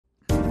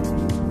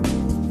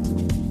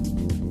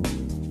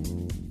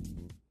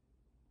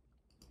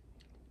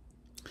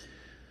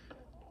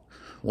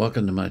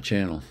Welcome to my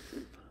channel.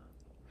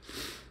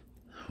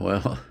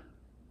 Well,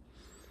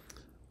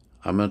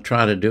 I'm going to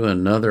try to do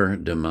another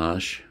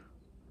Dimash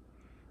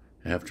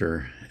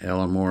after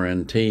Elmore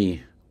NT.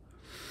 I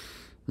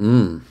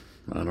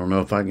don't know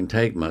if I can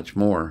take much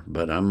more,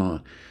 but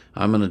I'm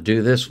gonna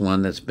do this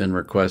one that's been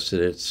requested.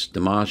 It's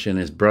Dimash and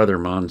his brother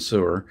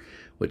Mansur,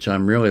 which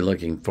I'm really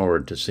looking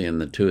forward to seeing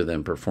the two of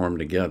them perform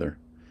together.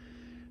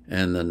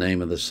 And the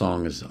name of the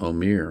song is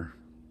Omir.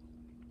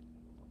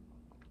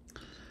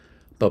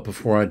 But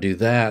before I do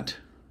that,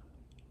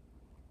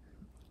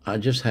 I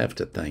just have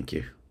to thank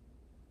you.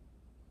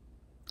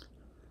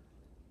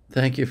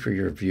 Thank you for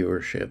your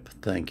viewership.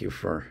 Thank you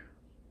for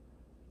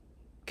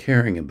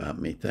caring about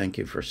me. Thank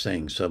you for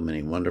saying so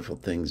many wonderful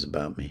things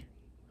about me.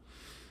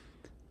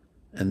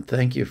 And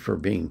thank you for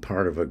being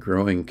part of a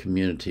growing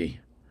community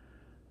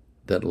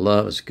that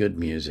loves good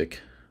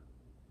music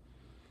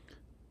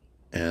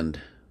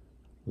and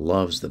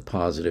loves the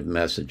positive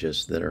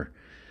messages that are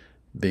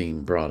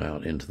being brought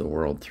out into the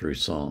world through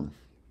song.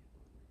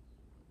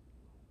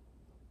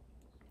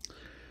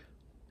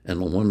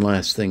 And one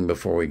last thing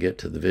before we get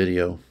to the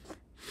video.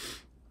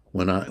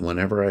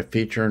 Whenever I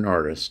feature an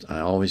artist, I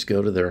always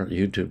go to their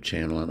YouTube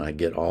channel and I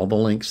get all the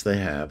links they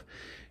have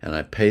and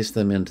I paste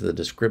them into the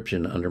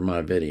description under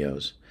my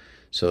videos.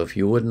 So if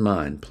you wouldn't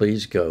mind,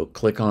 please go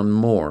click on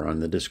more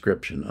on the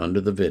description under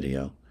the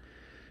video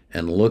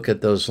and look at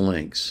those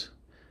links.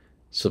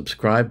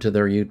 Subscribe to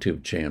their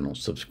YouTube channel.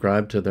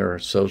 Subscribe to their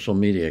social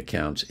media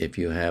accounts if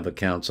you have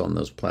accounts on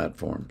those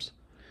platforms.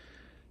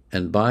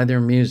 And buy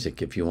their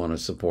music if you want to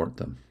support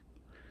them.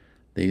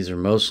 These are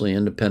mostly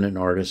independent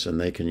artists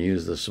and they can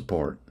use the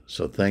support.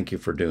 So thank you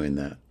for doing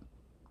that.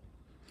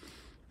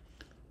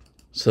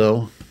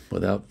 So,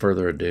 without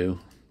further ado,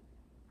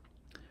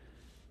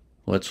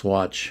 let's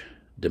watch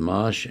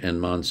Dimash and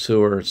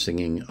Mansur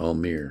singing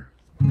Omir.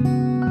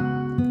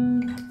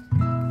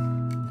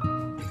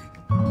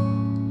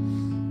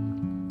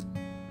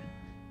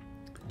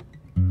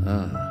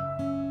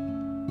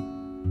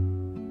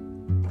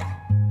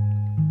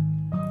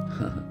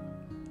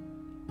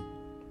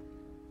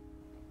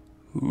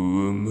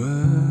 Өмір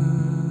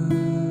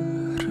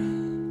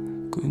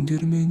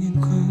күндер менен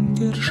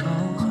күндер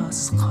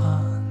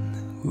жалғасқан,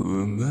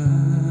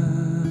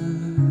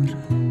 өмір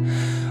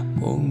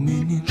мұң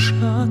менен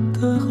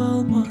шаттық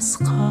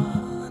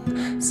алмасқан,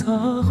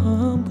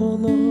 саған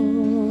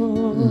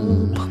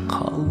болып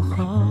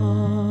қалған.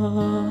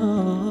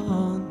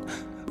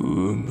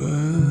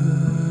 Өмір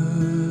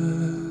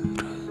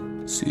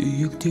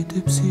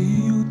сүйіктетіп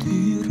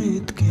сүюді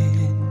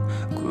үйреткен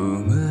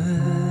көңіл,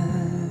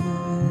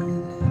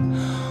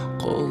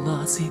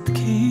 қолас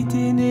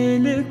еткейден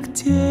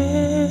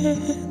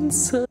еліктен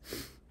сыр.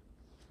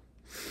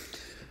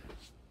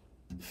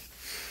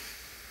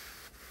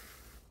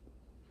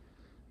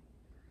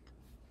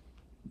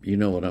 You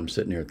know what I'm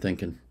sitting here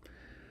thinking?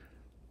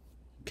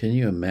 Can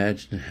you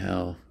imagine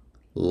how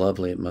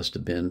lovely it must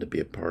have been to be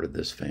a part of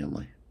this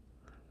family?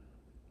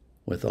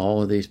 With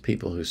all of these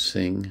people who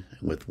sing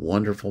with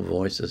wonderful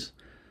voices.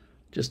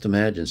 Just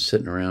imagine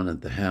sitting around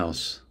at the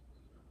house,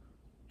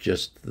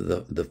 just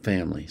the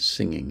family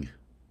singing.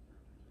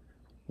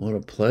 What a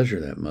pleasure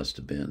that must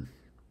have been.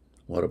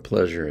 What a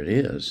pleasure it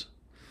is.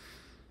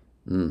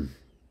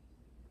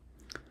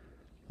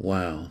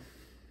 Wow.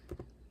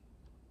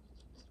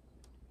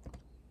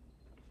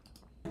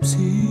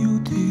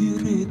 Сүюді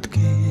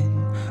үйреткен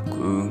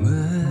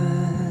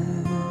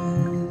көңіл,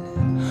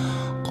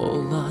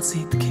 қолас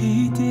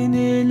еткейден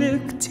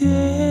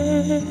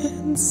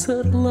еліктен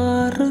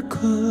сырлары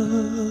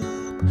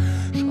көп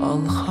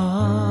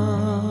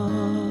жалған.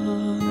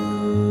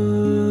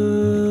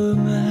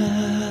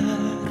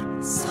 Өмір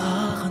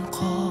саған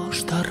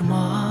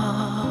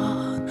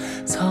қоштарман,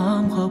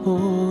 самға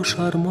бош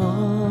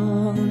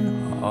арман,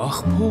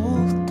 ақ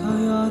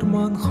бұлттай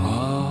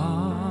арманға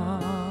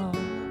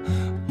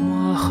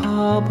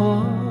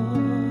махаббат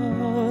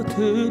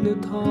үні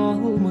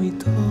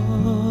талмайтын,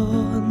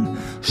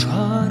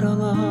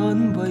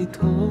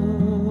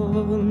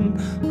 шараланбайтын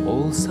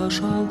болса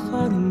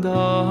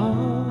жалғанда,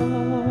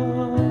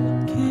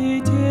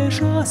 кейде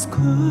жаз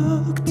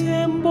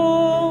көктем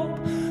боп,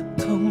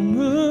 тым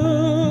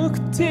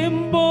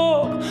өктем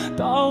боп,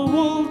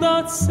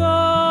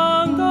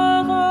 дауылдатсаң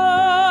дағы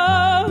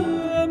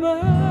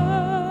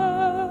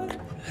өмір.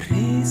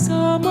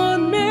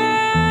 Ризамын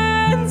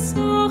мен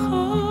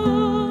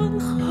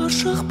саған,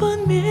 ғашықпын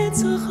мен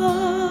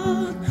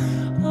саған,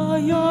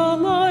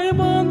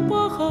 аялаймын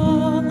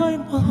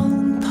бағалаймын,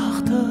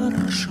 тағдыр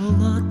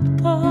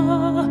жылатпа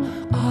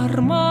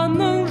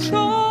арманның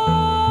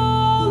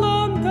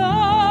жолында.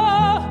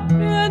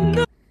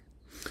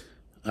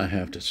 I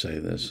have to say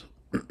this.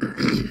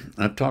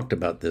 I've talked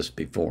about this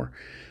before,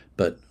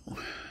 but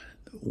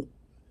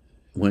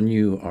when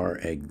you are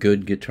a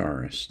good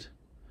guitarist,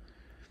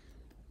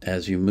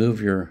 as you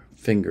move your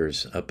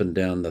fingers up and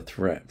down the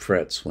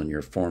frets when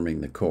you're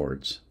forming the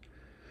chords,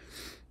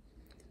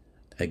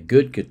 a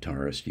good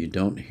guitarist, you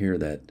don't hear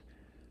that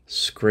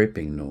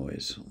scraping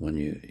noise when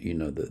you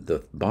know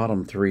the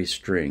bottom three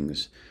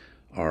strings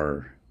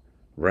are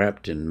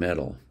wrapped in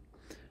metal.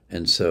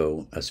 And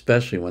so,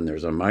 especially when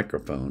there's a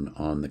microphone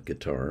on the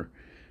guitar,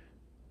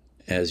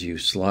 as you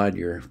slide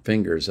your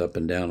fingers up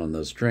and down on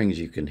those strings,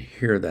 you can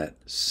hear that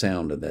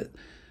sound of that.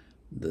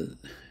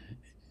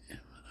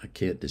 I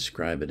can't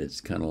describe it.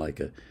 It's kind of like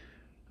a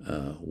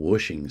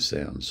whooshing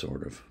sound,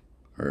 sort of,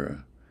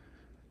 or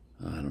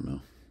I don't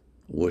know.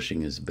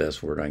 Whooshing is the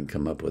best word I can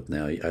come up with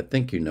now. I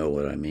think you know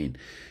what I mean.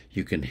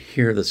 You can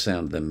hear the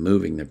sound of them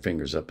moving their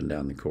fingers up and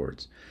down the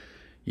chords.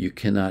 You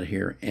cannot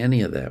hear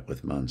any of that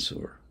with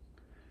Mansur,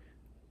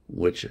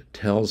 which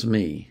tells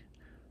me,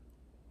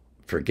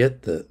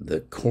 forget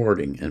the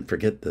chording and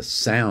forget the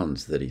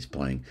sounds that he's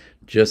playing.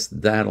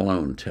 Just that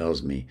alone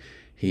tells me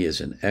he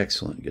is an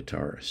excellent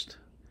guitarist.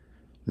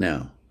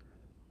 Now,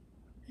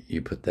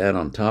 you put that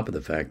on top of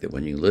the fact that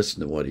when you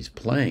listen to what he's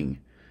playing,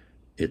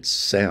 it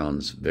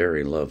sounds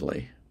very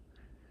lovely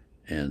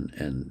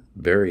and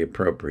very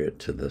appropriate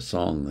to the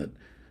song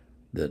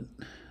that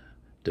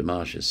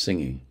Dimash is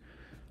singing.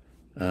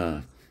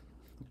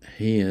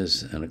 He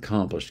is an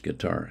accomplished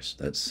guitarist.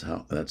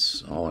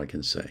 That's all I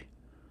can say.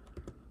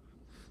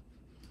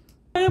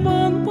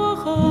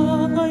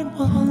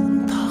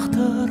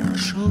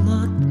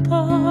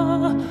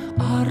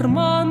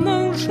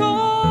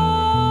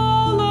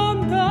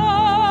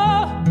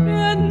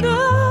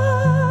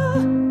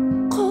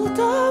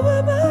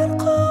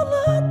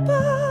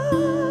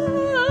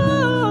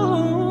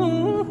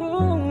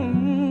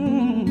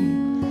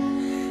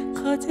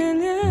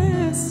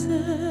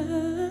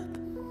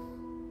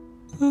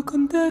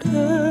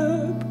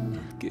 Vkontakte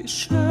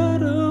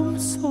geçerim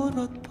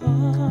soratma.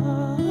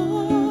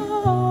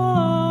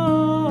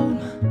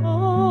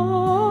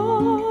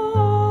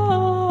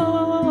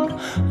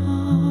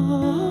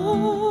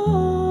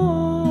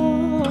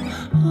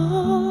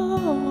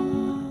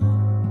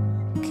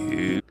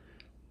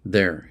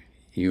 There,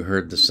 you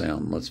heard the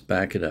sound. Let's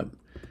back it up.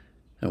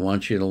 I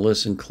want you to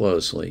listen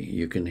closely.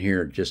 You can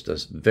hear just a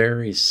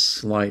very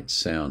slight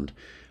sound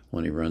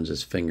when he runs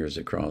his fingers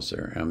across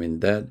there. I mean,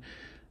 that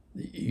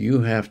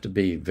you have to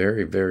be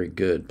very, very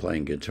good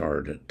playing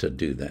guitar to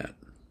do that.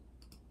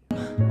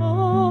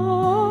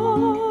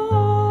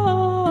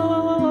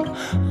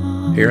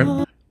 Hear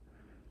it?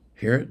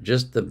 Hear it?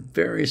 Just the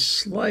very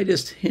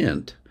slightest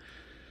hint.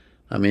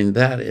 I mean,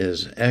 that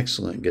is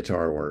excellent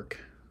guitar work.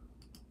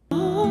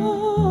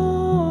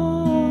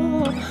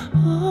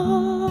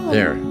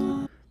 There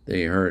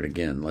you heard it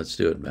again. Let's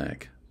do it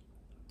back.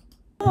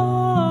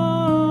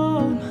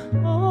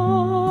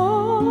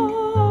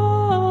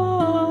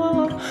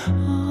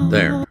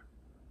 There.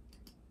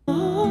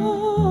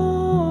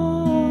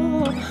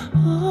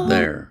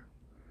 There.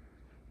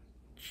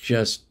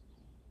 Just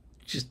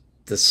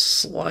the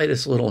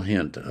slightest little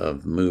hint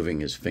of moving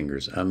his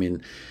fingers. I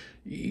mean,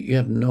 you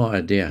have no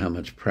idea how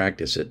much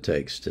practice it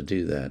takes to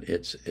do that.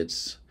 It's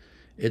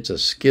a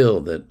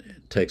skill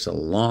that takes a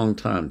long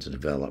time to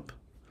develop.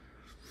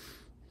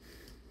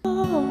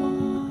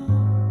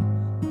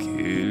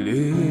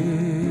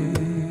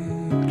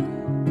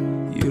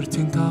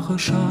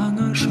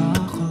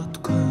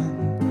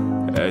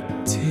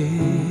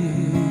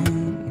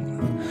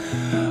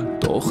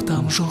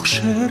 Тоқтам жоқ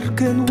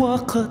шіркін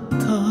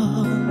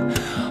уақыттың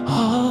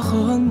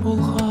ағын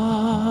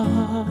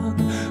болған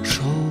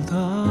жылдар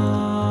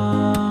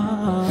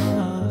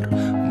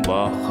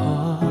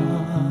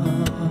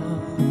бақыт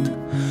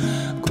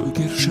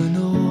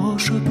көгершіні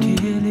ұшып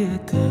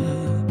келеді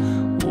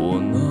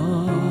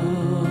оның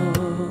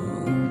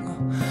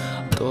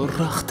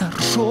тұрақтар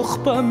жоқ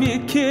па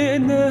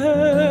мекені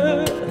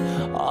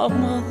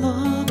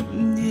амалым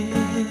не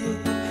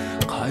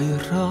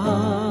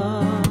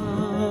қайран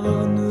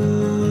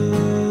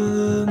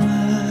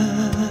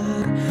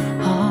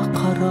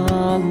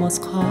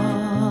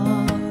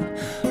алмасқан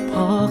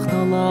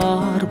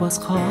пахналар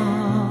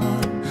басқан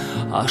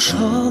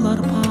ашылар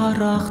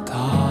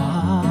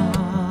парақтар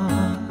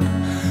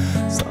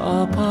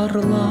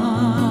сапарлас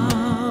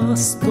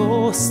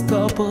дос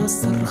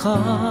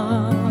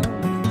табыстырған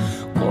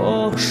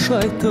қош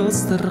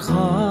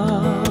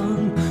айтыстырған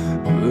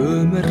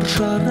өмір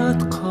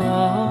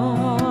жаратқан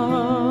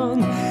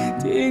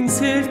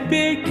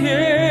теңселтпей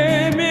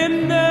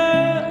кемемді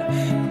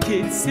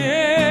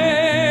келсең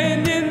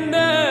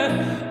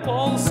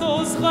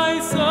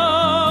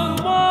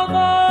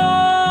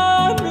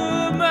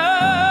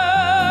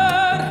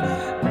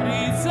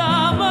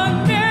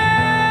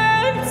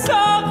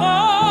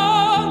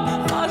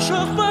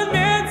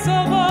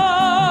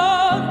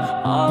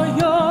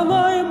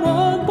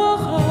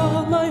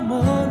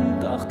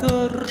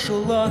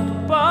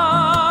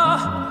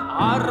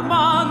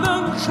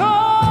арманың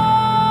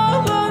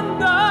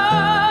жолында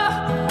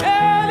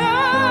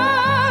елім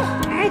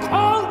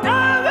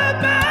қолдауы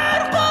бір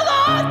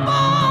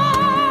құлатпа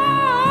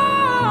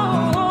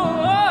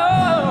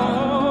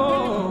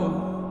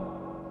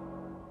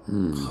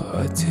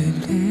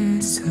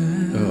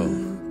қателесіп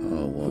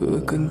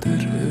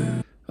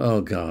өкіндіріп. Oh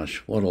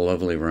gosh, what a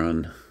lovely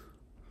run.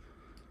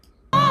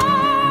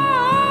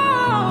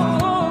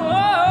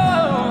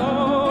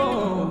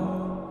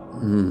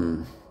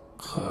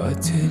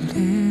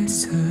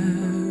 Қателесіп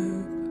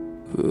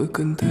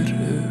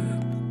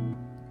끈들음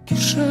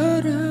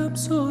기샤람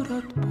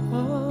소랏바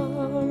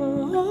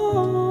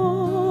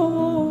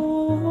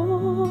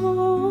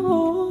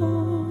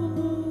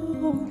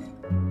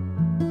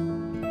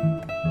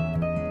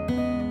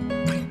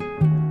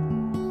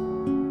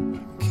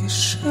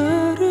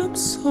기샤람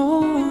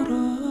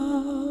소랏바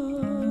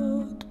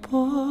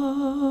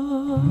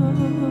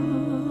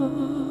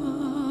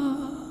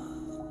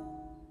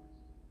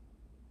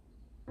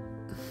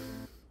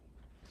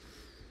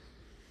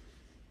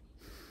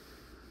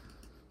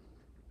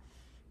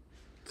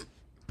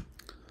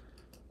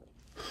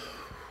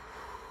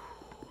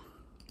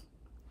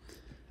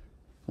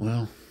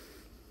Well,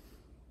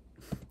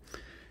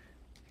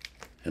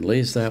 at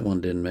least that one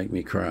didn't make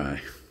me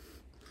cry.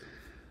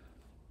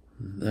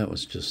 That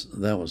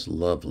was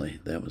lovely.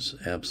 That was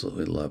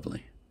absolutely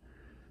lovely.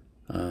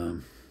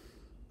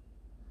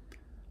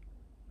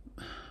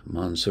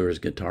 Mansur's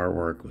guitar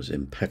work was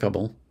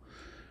impeccable.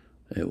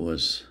 It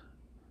was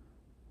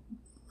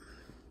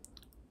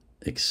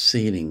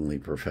exceedingly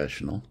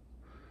professional.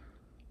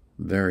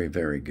 Very,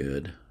 very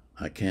good.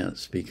 I can't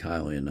speak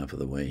highly enough of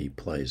the way he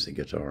plays the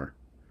guitar.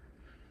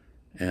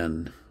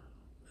 And,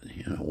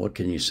 you know, what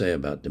can you say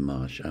about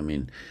Dimash? I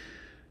mean,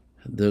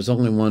 there's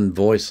only one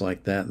voice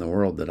like that in the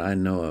world that I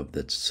know of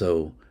that's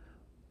so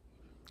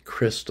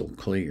crystal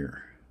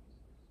clear.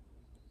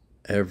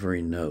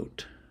 Every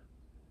note.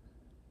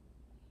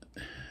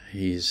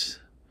 He's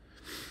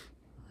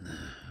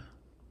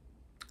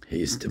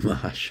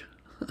Dimash.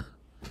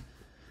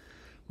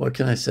 What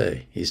can I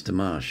say? He's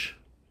Dimash.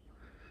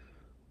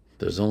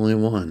 There's only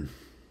one.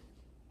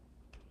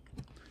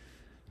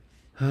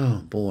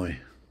 Oh, boy.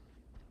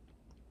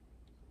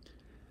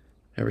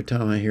 Every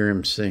time I hear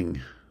him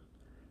sing,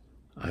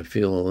 I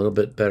feel a little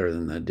bit better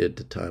than I did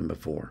the time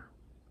before.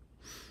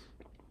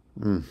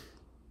 And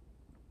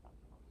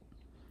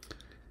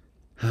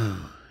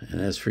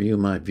as for you,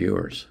 my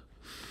viewers,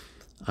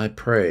 I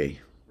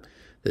pray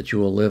that you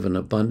will live an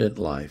abundant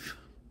life,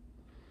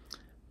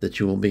 that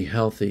you will be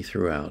healthy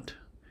throughout,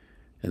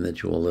 and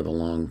that you will live a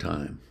long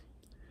time,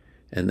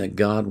 and that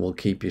God will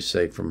keep you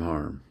safe from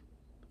harm.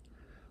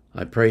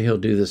 I pray He'll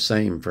do the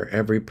same for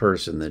every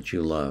person that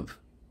you love.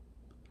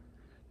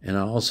 And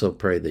I also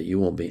pray that you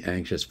won't be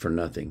anxious for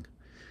nothing,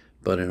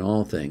 but in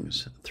all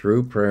things,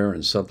 through prayer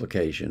and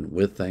supplication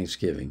with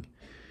thanksgiving,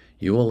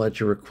 you will let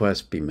your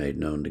requests be made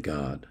known to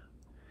God.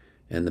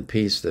 And the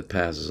peace that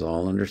passes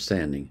all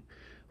understanding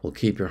will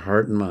keep your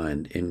heart and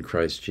mind in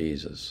Christ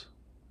Jesus.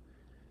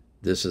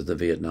 This is the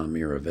Vietnam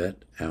Era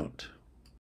Vet, out.